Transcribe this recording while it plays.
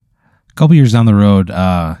A couple years down the road,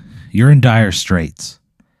 you're in dire straits.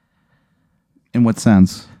 In what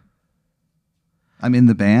sense? I'm in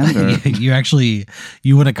the band? Or?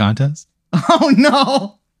 You win a contest? Oh,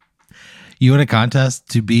 no. You win a contest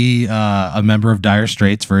to be a member of Dire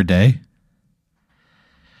Straits for a day.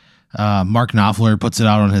 Mark Knopfler puts it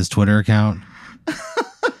out on his Twitter account.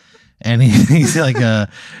 And he's like,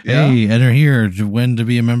 hey, enter here to win to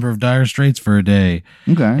be a member of Dire Straits for a day.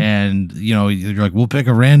 Okay. And, you're like, we'll pick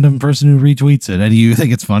a random person who retweets it. And you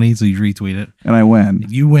think it's funny, so you retweet it. And I win.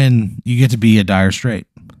 If you win, you get to be a Dire Strait.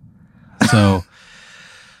 So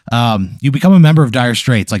you become a member of Dire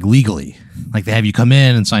Straits, like legally. Like they have you come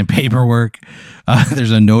in and sign paperwork. There's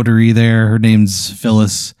a notary there. Her name's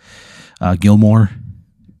Phyllis Gilmore.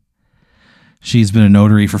 She's been a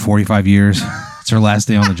notary for 45 years. It's her last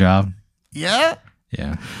day on the job. Yeah.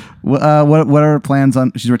 Yeah. What are her plans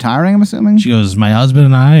on? She's retiring, I'm assuming? She goes, my husband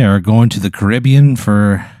and I are going to the Caribbean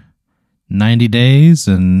for 90 days.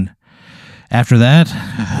 And after that,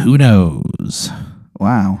 who knows?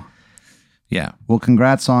 Wow. Yeah. Well,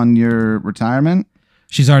 congrats on your retirement.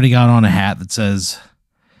 She's already got on a hat that says,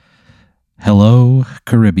 hello,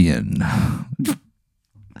 Caribbean.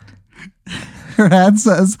 Her hat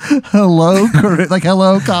says, hello, like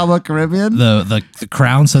hello, comma, Caribbean. The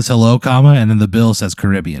crown says hello, comma, and then the bill says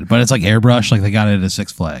Caribbean. But it's like airbrush, like they got it at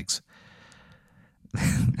Six Flags.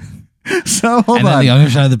 So, hold and on. then the other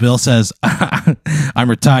side of the bill says, I'm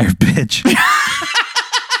retired, bitch.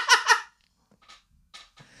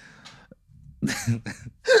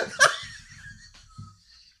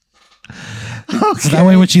 Okay. So that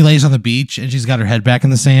way when she lays on the beach and she's got her head back in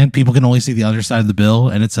the sand, people can only see the other side of the bill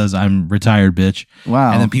and it says, I'm retired, bitch.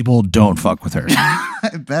 Wow. And then people don't fuck with her.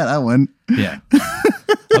 I bet I wouldn't. Yeah.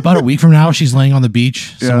 About a week from now, she's laying on the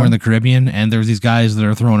beach somewhere in the Caribbean, and there's these guys that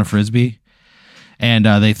are throwing a frisbee, and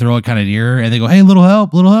they throw it kind of near her, and they go, hey, little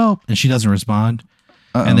help, and she doesn't respond.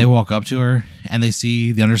 Uh-oh. And they walk up to her, and they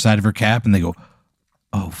see the underside of her cap, and they go,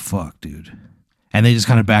 oh, fuck, dude. And they just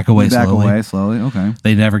kind of back away slowly. Okay.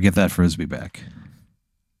 They never get that frisbee back.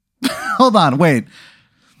 Hold on, wait.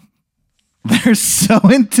 They're so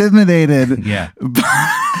intimidated. Yeah.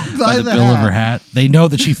 by the bill of her hat. They know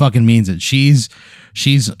that she fucking means it. She's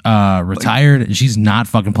retired and she's not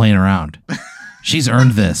fucking playing around. She's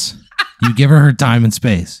earned this. You give her time and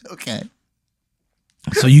space. Okay.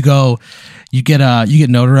 So you get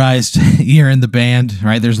notarized. You're in the band,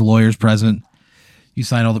 right? There's lawyers present. You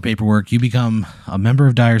sign all the paperwork. You become a member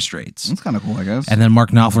of Dire Straits. That's kind of cool, I guess. And then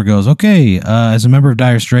Mark Knopfler goes, okay, as a member of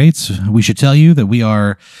Dire Straits, we should tell you that we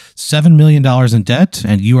are $7 million in debt,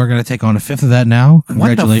 and you are going to take on a fifth of that now.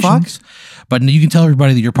 Congratulations. What the fuck? But you can tell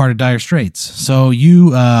everybody that you're part of Dire Straits. So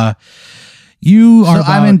you are.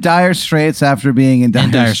 I'm in dire straits after being in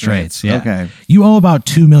dire straits. Yeah. Okay. You owe about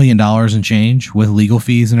 $2 million in change with legal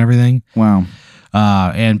fees and everything. Wow.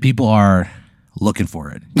 And people are looking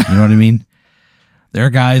for it. You know what I mean? There are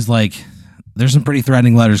guys there's some pretty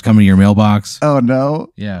threatening letters coming to your mailbox. Oh no.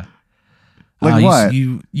 Yeah. Like what?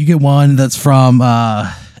 You get one that's from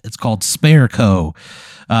it's called Spare Co.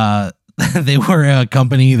 They were a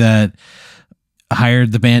company that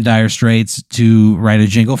hired the band Dire Straits to write a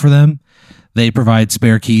jingle for them. They provide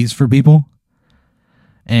spare keys for people.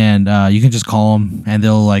 And you can just call them and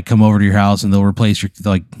they'll come over to your house and they'll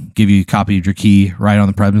give you a copy of your key right on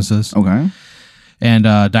the premises. Okay. And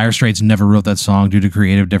Dire Straits never wrote that song due to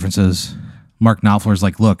creative differences. Mark Knopfler's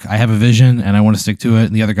like, look, I have a vision and I want to stick to it.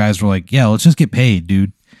 And the other guys were like, yeah, let's just get paid,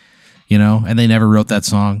 dude. And they never wrote that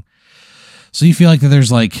song. So you feel like that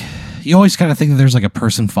there's you always kind of think that there's a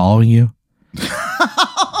person following you.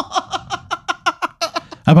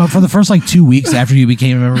 About for the first 2 weeks after you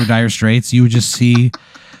became a member of Dire Straits, you would just see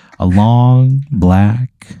a long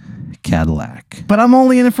black Cadillac. But I'm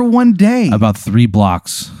only in it for one day. About 3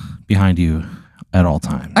 blocks behind you at all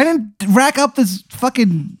times. I didn't rack up this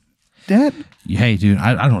fucking debt. Hey, dude,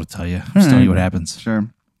 I don't know what to tell you. I'm just telling you what happens. Sure.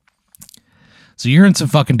 So you're in some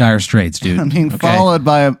fucking dire straits, dude. I mean, followed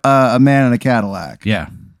by a man in a Cadillac. Yeah.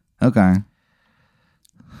 Okay.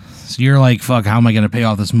 So you're like, fuck, how am I going to pay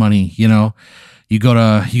off this money? You go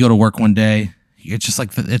to work one day. It's just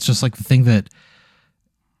the thing that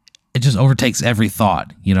it just overtakes every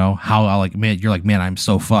thought. How you're like, man, I'm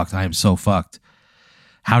so fucked. I am so fucked.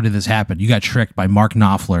 How did this happen? You got tricked by Mark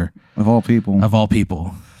Knopfler. Of all people. Of all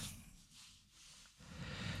people.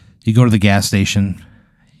 You go to the gas station.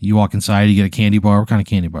 You walk inside. You get a candy bar. What kind of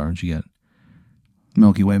candy bar did you get?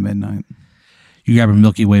 Milky Way Midnight. You grab a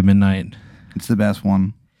Milky Way Midnight. It's the best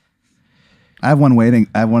one. I have one waiting.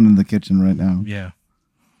 I have one in the kitchen right now. Yeah.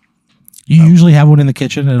 You usually have one in the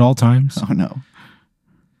kitchen at all times? Oh, no.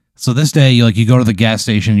 So this day, you go to the gas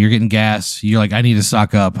station, you're getting gas. You're like, I need to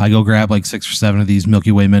stock up. I go grab like 6 or 7 of these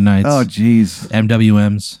Milky Way Midnights. Oh, jeez.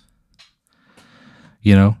 MWMs.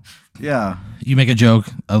 You know, Yeah. you make a joke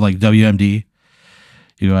of like WMD.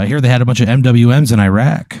 You go, I hear they had a bunch of MWMs in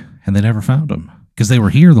Iraq and they never found them because they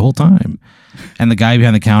were here the whole time. And the guy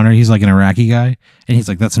behind the counter, he's like an Iraqi guy. And he's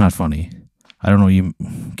like, that's not funny. I don't know. You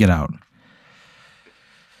get out.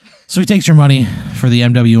 So he takes your money for the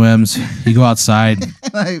MWMs. You go outside.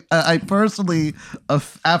 I personally,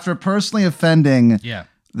 after personally offending Yeah.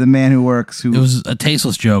 the man who works, It was a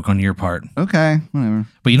tasteless joke on your part. okay, whatever.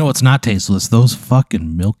 But you know what's not tasteless? Those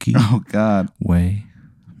fucking Milky Oh God, Way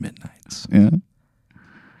Midnights. yeah.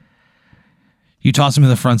 You toss him in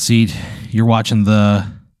the front seat. You're watching the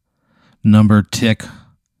number tick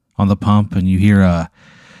on the pump, and you hear a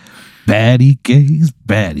Batty Cakes,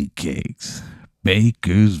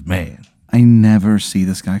 Baker's Man. I never see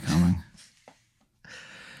this guy coming.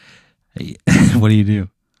 Hey, what do you do?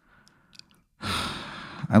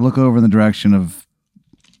 I look over in the direction of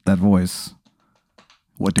that voice.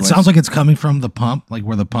 What do It I sounds see? like it's coming from the pump, like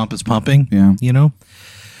where the pump is pumping. Yeah. You know?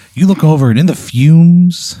 You look over, and in the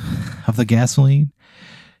fumes of the gasoline,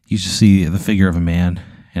 you just see the figure of a man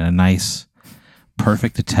in a nice,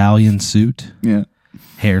 perfect Italian suit, Yeah.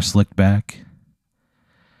 hair slicked back,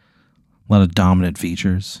 a lot of dominant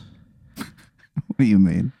features. What do you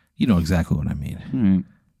mean? You know exactly what I mean. All right.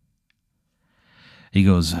 He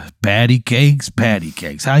goes, Patty Cakes.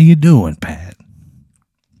 How you doing, Pat?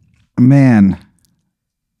 Man,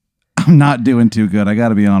 I'm not doing too good. I got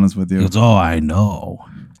to be honest with He you. goes, oh, I know.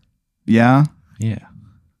 Yeah. Yeah.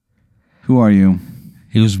 Who are you?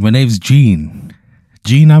 He goes, my name's Gene.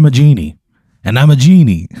 Gene, I'm a genie. And I'm a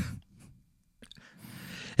genie.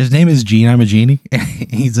 His name is Gene, I'm a genie.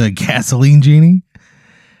 He's a gasoline genie.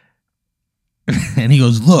 And he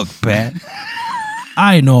goes, look, Pat,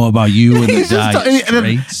 I know about you and the He's just- Dire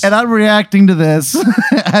Straits. and I'm reacting to this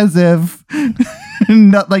as if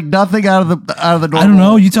like nothing out of the normal. I don't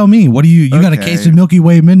know. You tell me. What do you got a Okay. case of Milky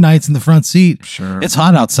Way Midnights in the front seat. Sure. It's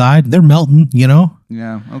hot outside. They're melting, you know?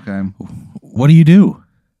 Yeah. Okay. What do you do?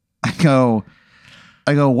 I go.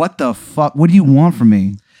 What the fuck? What do you want from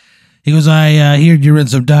me? He goes, I hear you're in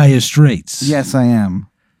some dire straits. Yes, I am.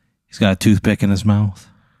 He's got a toothpick in his mouth.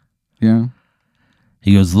 Yeah.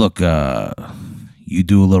 He goes, look, you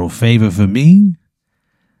do a little favor for me,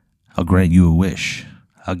 I'll grant you a wish.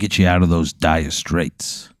 I'll get you out of those dire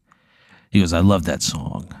straits. He goes, I love that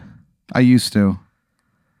song. I used to.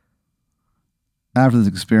 After this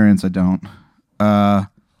experience, I don't.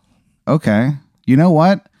 Okay. You know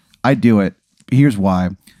what? I do it. Here's why.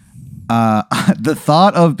 The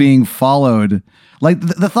thought of being followed, like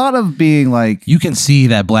the thought of being like, You can see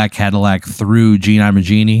that black Cadillac through Gene I'm a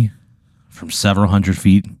Genie from several hundred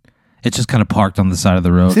feet. It's just kind of parked on the side of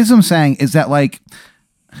the road. this is what I'm saying is that like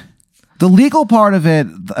the legal part of it,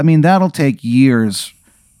 I mean, that'll take years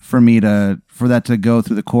for that to go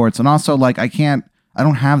through the courts. And also like, I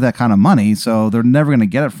don't have that kind of money, so they're never going to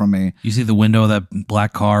get it from me. You see the window of that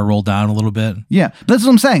black car roll down a little bit? Yeah. But that's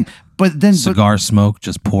what I'm saying. But then, Cigar smoke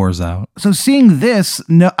just pours out. so seeing this,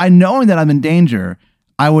 knowing that I'm in danger,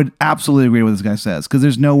 I would absolutely agree with what this guy says. Cause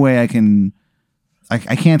there's no way I can't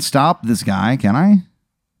stop this guy. Can I?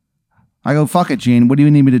 I go, fuck it, Gene. What do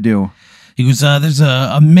you need me to do? He goes, there's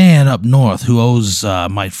a man up north who owes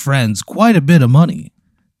my friends quite a bit of money.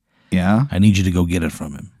 Yeah. I need you to go get it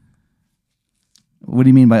from him. What do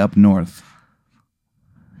you mean by up north?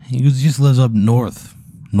 He goes, he just lives up north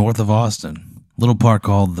of Austin. Little part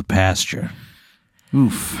called The Pasture.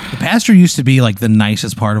 Oof. The Pasture used to be like the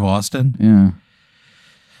nicest part of Austin. Yeah.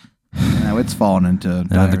 Now it's fallen into And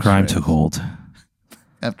then the crime took hold.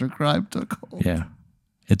 After crime took hold. Yeah.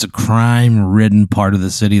 It's a crime-ridden part of the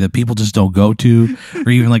city that people just don't go to or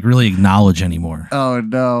even like really acknowledge anymore. Oh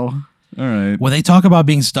no. All right. When they talk about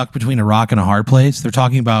being stuck between a rock and a hard place, they're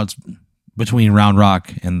talking about between Round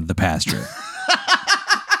Rock and the Pasture.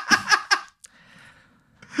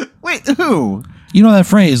 Wait, who? You know that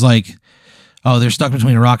phrase like, oh, they're stuck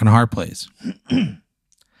between a rock and a hard place.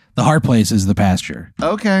 The hard place is the pasture.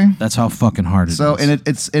 Okay. That's how fucking hard it is. So and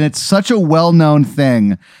it's such a well-known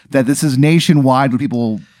thing that this is nationwide when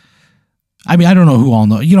people I mean, I don't know who all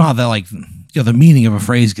know. You know how that like the meaning of a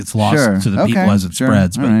phrase gets lost Sure. to the Okay. people as it Sure.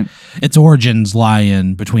 spreads, All but right. its origins lie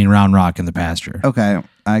in between Round Rock and the pasture. Okay.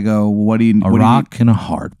 I go, what do you A what rock and a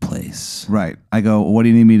hard place. do you, right. I go, what do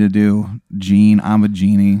you need me to do? Gene, I'm a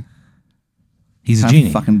genie. He's a I genie.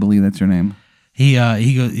 fucking believe that's your name. He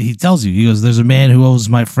tells you, he goes, there's a man who owes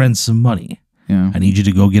my friend some money. Yeah. I need you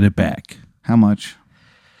to go get it back. How much?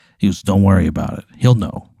 He goes, don't worry about it. He'll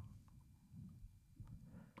know.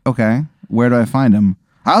 Okay. Where do I find him?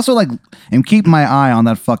 I also like am keeping my eye on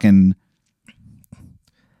that fucking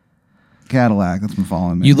Cadillac that's been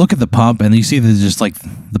following me. You look at the pump and you see that just like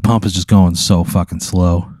the pump is just going so fucking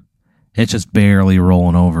slow. It's just barely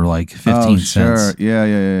rolling over like 15 cents. Sure. Yeah.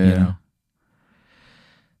 You know?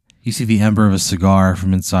 You see the ember of a cigar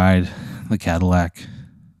from inside the Cadillac.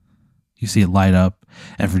 You see it light up,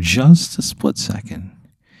 and for just a split second,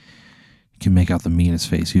 you can make out the meanest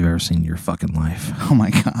face you've ever seen in your fucking life. Oh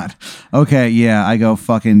my God. Okay, yeah. I go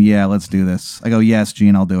fucking, yeah, let's do this. I go, yes,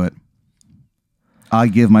 Gene, I'll do it. I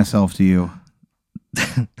give myself to you.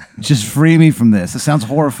 Just free me from this. It sounds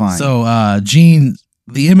horrifying. So, Gene,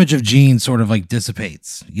 the image of Gene sort of like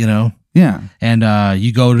dissipates, you know? Yeah. And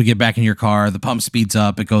you go to get back in your car. The pump speeds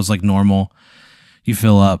up. It goes like normal. You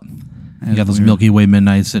fill up. You got those weird. Milky Way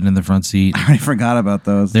Midnight sitting in the front seat. I already forgot about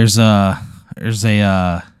those. There's a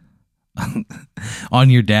on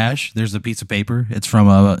your dash. There's a piece of paper. It's from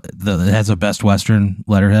it has a Best Western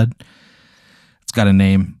letterhead. It's got a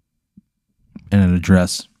name and an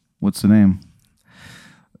address. What's the name?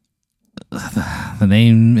 The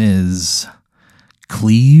name is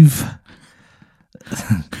Cleve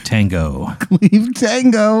Tango. Cleve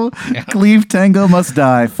Tango. Cleve Tango must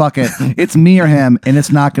die. Fuck it. It's me or him, and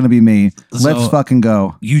it's not going to be me. Let's fucking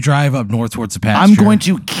go. You drive up north towards the pasture. I'm going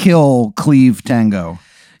to kill Cleve Tango.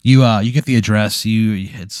 You get the address.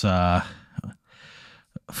 It's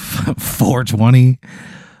 420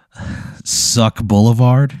 Suck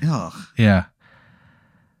Boulevard. Ugh. Yeah.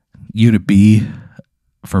 Unit B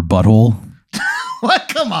for butthole. What?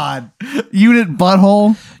 Come on. Unit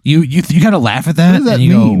butthole? You gotta laugh at that. What does that and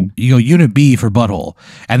you mean? go Unit B for butthole.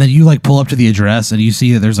 And then you like pull up to the address and you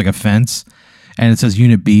see that there's like a fence and it says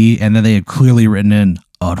Unit B, and then they had clearly written in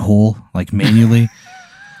Udhole, like manually.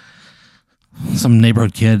 Some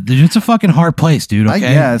neighborhood kid. Dude, it's a fucking hard place, dude. Okay? I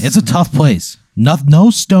guess. It's a tough place. No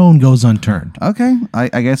stone goes unturned. Okay.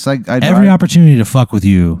 I guess I Every opportunity to fuck with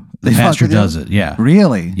you, the They fuck pastor with you? does it. Yeah.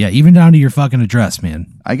 Really? Yeah, even down to your fucking address, man.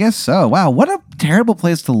 I guess so. Wow, what a terrible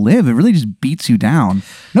place to live. It really just beats you down.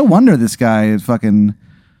 No wonder this guy is fucking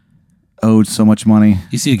owed so much money.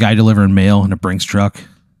 You see a guy delivering mail in a Brinks truck.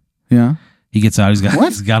 Yeah. He gets out. He's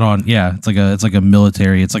got on. Yeah, it's like a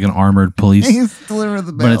military. It's like an armored police. He's delivering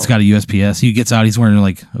the mail. But it's got a USPS. He gets out. He's wearing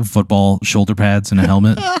like football shoulder pads and a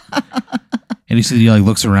helmet. And you see he like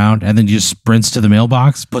looks around and then he just sprints to the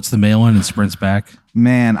mailbox, puts the mail in, and sprints back.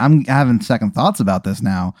 Man, I'm having second thoughts about this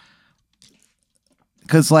now.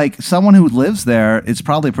 Because like someone who lives there, it's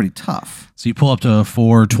probably pretty tough. So you pull up to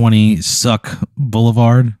 420 Suck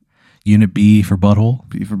Boulevard, Unit B for butthole.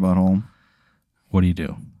 B for butthole. What do you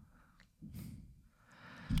do?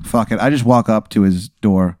 Fuck it. I just walk up to his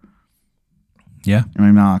door Yeah. and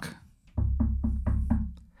I knock.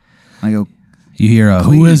 I go, You hear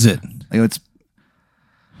who Please. is it? I go,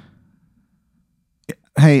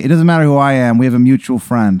 hey, it doesn't matter who I am. We have a mutual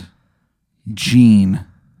friend, Gene.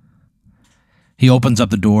 He opens up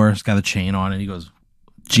the door. It's got a chain on it. He goes,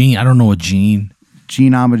 Gene, I don't know a Gene.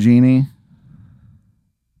 Gene Amagini.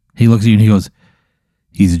 He looks at you and he goes,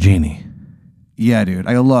 he's a genie. Yeah, dude.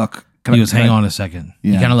 I go, look. He goes, hang on a second.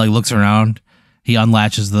 Yeah. He kind of like looks around. He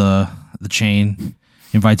unlatches the chain,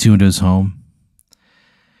 invites you into his home.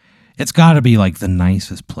 It's got to be like the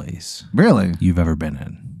nicest place Really? you've ever been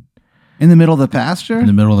in. In the middle of the pasture? In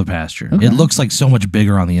the middle of the pasture. Okay. It looks like so much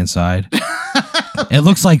bigger on the inside. It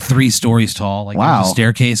looks like 3 stories tall. Like Wow. there's a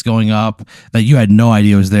staircase going up that you had no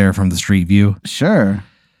idea was there from the street view. Sure.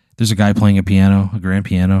 There's a guy playing a piano, a grand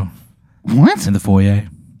piano, What? in the foyer.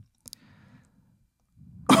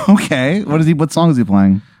 Okay. What song is he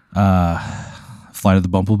playing? Flight of the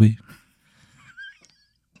Bumblebee.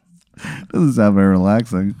 Doesn't sound very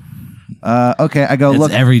relaxing. Okay, I go, It's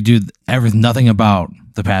look. nothing about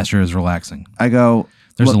the pasture is relaxing. I go,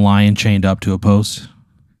 There's look, a lion chained up to a post.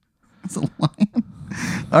 it's a lion.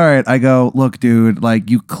 All right, I go, look, dude, like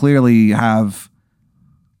you clearly have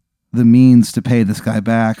the means to pay this guy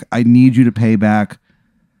back. I need you to pay back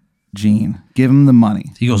Gene. Give him the money.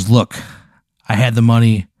 He goes, look, I had the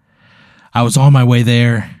money. I was on my way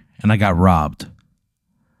there and I got robbed.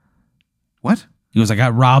 What? He goes, I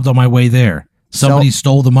got robbed on my way there. Somebody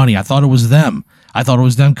stole the money. I thought it was them. I thought it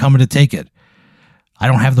was them coming to take it. I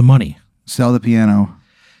don't have the money. Sell the piano.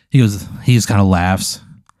 He just kind of laughs.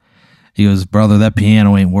 He goes, brother, that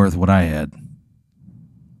piano ain't worth what I had.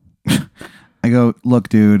 I go, look,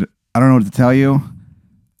 dude, I don't know what to tell you.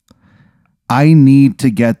 I need to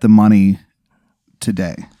get the money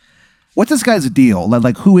today. What's this guy's deal?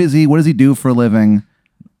 Like, who is he? What does he do for a living?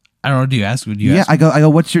 I don't know. Do you ask? Would you Yeah, ask? I go,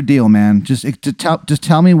 what's your deal, man? Just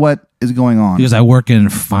tell me what is going on. Because I work in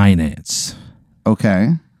finance. Okay.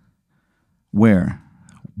 Where?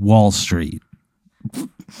 Wall Street.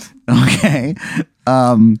 Okay.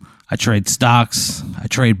 I trade stocks. I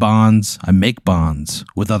trade bonds. I make bonds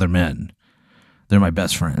with other men. They're my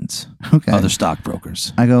best friends. Okay. Other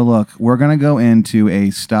stockbrokers. I go, look, we're going to go into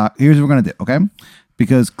a stock. Here's what we're going to do, okay?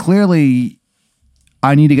 Because clearly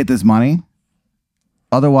I need to get this money.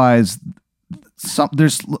 Otherwise,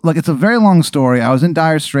 there's like, it's a very long story. I was in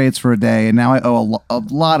dire straits for a day, and now I owe a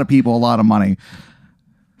lot of people a lot of money.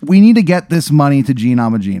 We need to get this money to Gene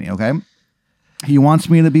Amagini, okay? He wants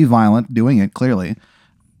me to be violent, doing it, clearly.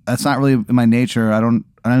 That's not really in my nature. I don't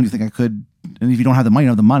even think I could. And if you don't have the money, you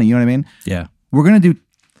don't have the money. You know what I mean? Yeah. We're going to do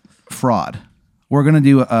fraud. We're going to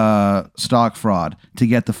do stock fraud to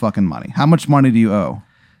get the fucking money. How much money do you owe?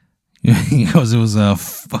 He goes, it was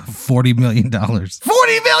 $40 million.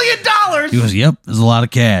 $40 million? He goes, yep, there's a lot of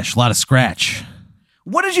cash, a lot of scratch.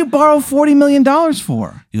 What did you borrow $40 million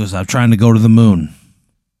for? He goes, I'm trying to go to the moon.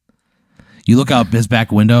 You look out his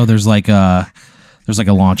back window, there's like a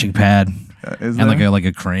launching pad Is and there? like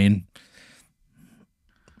a crane.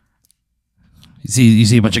 You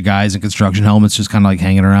see a bunch of guys in construction helmets just kind of like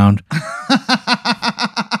hanging around.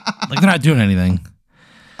 Like they're not doing anything.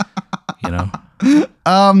 You know?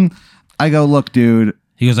 I go, look, dude.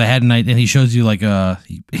 He goes, I had a night, and he shows you like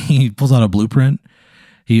he pulls out a blueprint.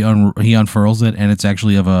 He unfurls it, and it's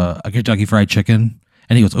actually of a Kentucky Fried Chicken.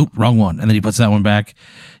 And he goes, oh, wrong one. And then he puts that one back.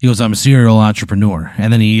 He goes, I'm a serial entrepreneur.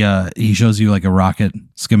 And then he shows you like a rocket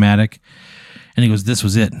schematic. And he goes, this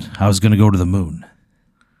was it. I was going to go to the moon.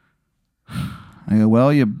 I go,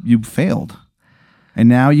 well, you failed. And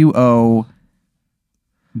now you owe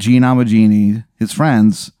Gene Amagini, his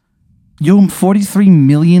friends, you owe him $43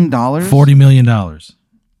 million? $40 million.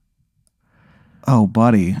 Oh,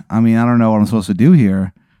 buddy. I mean, I don't know what I'm supposed to do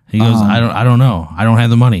here. He goes, I don't know. I don't have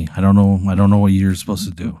the money. I don't know what you're supposed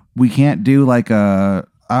to do. We can't do like I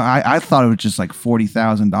thought it was just like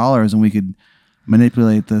 $40,000 and we could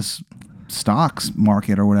manipulate this stocks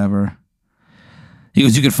market or whatever. He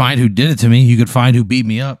goes, you could find who did it to me. You could find who beat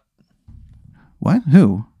me up. What?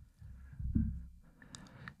 Who?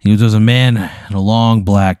 He goes, there's a man in a long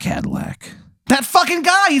black Cadillac. That fucking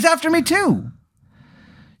guy. He's after me too.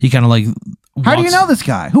 He kind of like How do you know this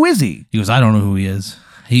guy? Who is he? He goes, I don't know who he is.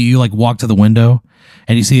 You like walk to the window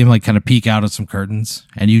and you see him like kind of peek out at some curtains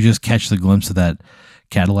and you just catch the glimpse of that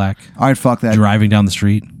Cadillac All right, fuck that. driving down the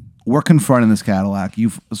street. We're confronting this Cadillac.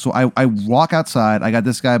 So I walk outside. I got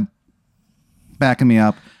this guy backing me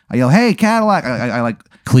up. I yell, hey, Cadillac. I like,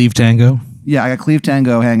 Cleve Tango. yeah, I got Cleve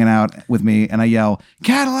Tango hanging out with me, and I yell,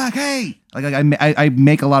 Cadillac, hey! Like I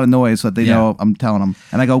make a lot of noise so that they know I'm telling them,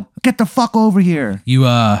 and I go, get the fuck over here.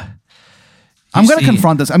 I'm gonna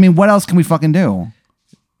confront this. I mean, what else can we fucking do?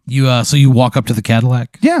 So you walk up to the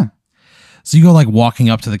Cadillac. Yeah, So you go like walking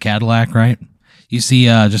up to the Cadillac, right? You see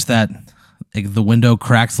just that like, the window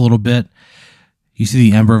cracks a little bit. You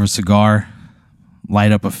see the ember of a cigar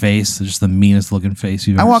light up a face, just the meanest looking face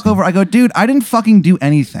you've ever I walk seen. over. I go, dude, I didn't fucking do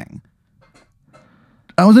anything.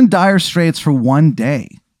 I was in dire straits for one day,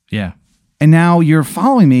 Yeah. and now you're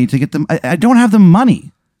following me to get them. I don't have the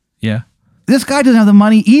money. Yeah. This guy doesn't have the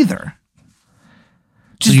money either.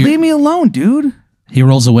 Just you're- leave me alone, dude. He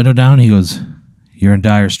rolls the window down. He goes, you're in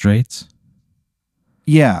dire straits?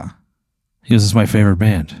 Yeah, He goes, this is my favorite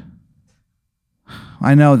band.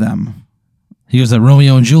 I know them. He goes, that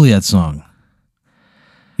Romeo and Juliet song.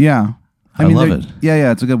 Yeah, I love they're- it.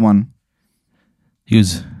 Yeah, it's a good one. He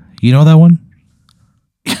goes, you know that one?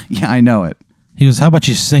 Yeah, I know it. He goes, how about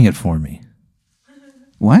you sing it for me?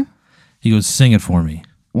 What? He goes, sing it for me.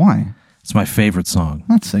 Why? It's my favorite song.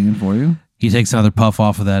 I'm not singing for you. He takes another puff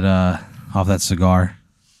off that cigar.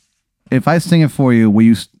 If I sing it for you, will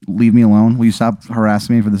you leave me alone? Will you stop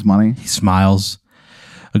harassing me for this money? He smiles,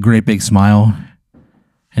 a great big smile,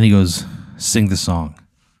 and he goes, sing the song.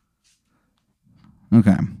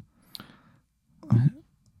 Okay. I'm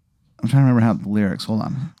trying to remember how the lyrics. Hold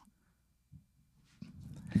on.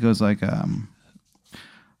 It goes like, okay,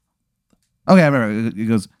 I remember. It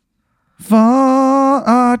goes, for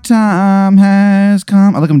our time has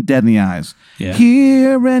come. I look him dead in the eyes. Yeah.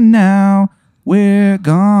 Here and now, we're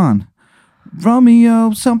gone.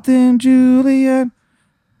 Romeo, something, Juliet.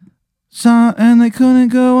 And they couldn't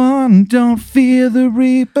go on. Don't fear the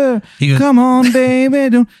Reaper. He goes- Come on, baby.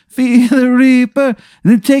 Don't fear the Reaper.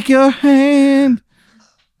 Then take your hand.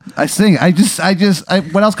 I sing. I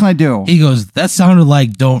what else can I do? He goes, that sounded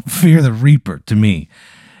like Don't Fear the Reaper to me.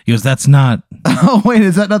 He goes, that's not, Oh, wait.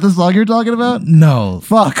 Is that not the song you're talking about? no.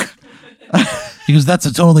 Fuck. He goes, that's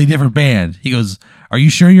a totally different band. He goes, are you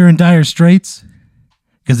sure you're in dire straits?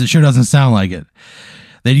 Because it sure doesn't sound like it.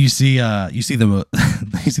 Then you see the you see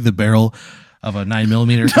the barrel of a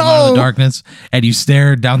 9mm come out of the darkness, and you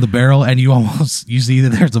stare down the barrel, and you see that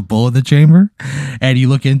there's a bullet in the chamber, and you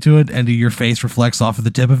look into it, and your face reflects off of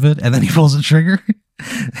the tip of it, and then he pulls the trigger.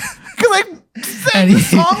 Because I sang the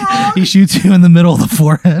song wrong? He shoots you in the middle of the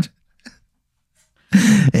forehead.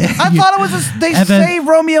 I thought it was they say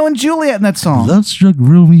Romeo and Juliet in that song. Love struck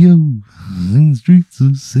Romeo in the streets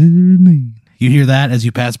of Serenade. You hear that as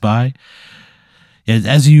you pass by.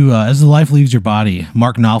 As the life leaves your body,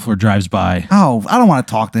 Mark Knopfler drives by. Oh, I don't want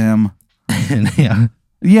to talk to him.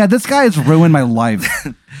 Yeah, this guy has ruined my life.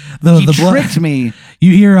 He tricked me.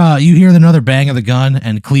 You hear another bang of the gun,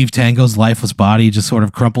 and Cleve Tango's lifeless body just sort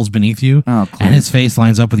of crumples beneath you, and his face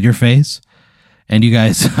lines up with your face, and you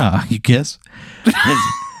guys you kiss.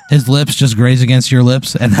 His lips just graze against your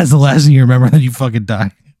lips, and that's the last thing you remember. Then you fucking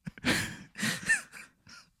die.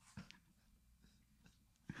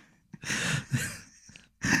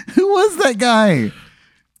 Who was that guy?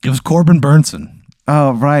 It was Corbin Burnson.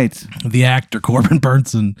 Oh, right. The actor Corbin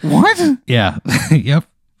Burnson. What? Yeah. Yep.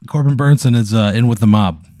 Corbin Burnson is in with the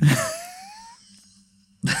mob.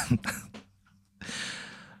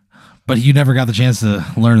 But you never got the chance to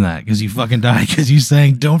learn that because you fucking died because you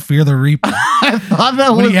sang "Don't Fear the Reaper." I thought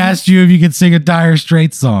that when he asked you if you could sing a Dire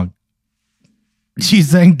Straits song. She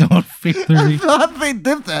sang "Don't Fear the Reaper." I thought they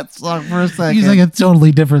did that song for a second. You sang a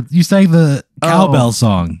totally different. You sang the cowbell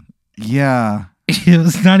song. Yeah. It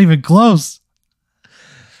was not even close.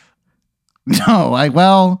 No, I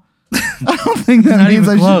don't think that means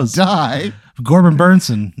I should die. Corbin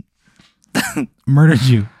Burnson murdered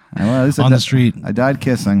you on the street. I died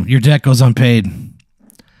kissing. Your debt goes unpaid.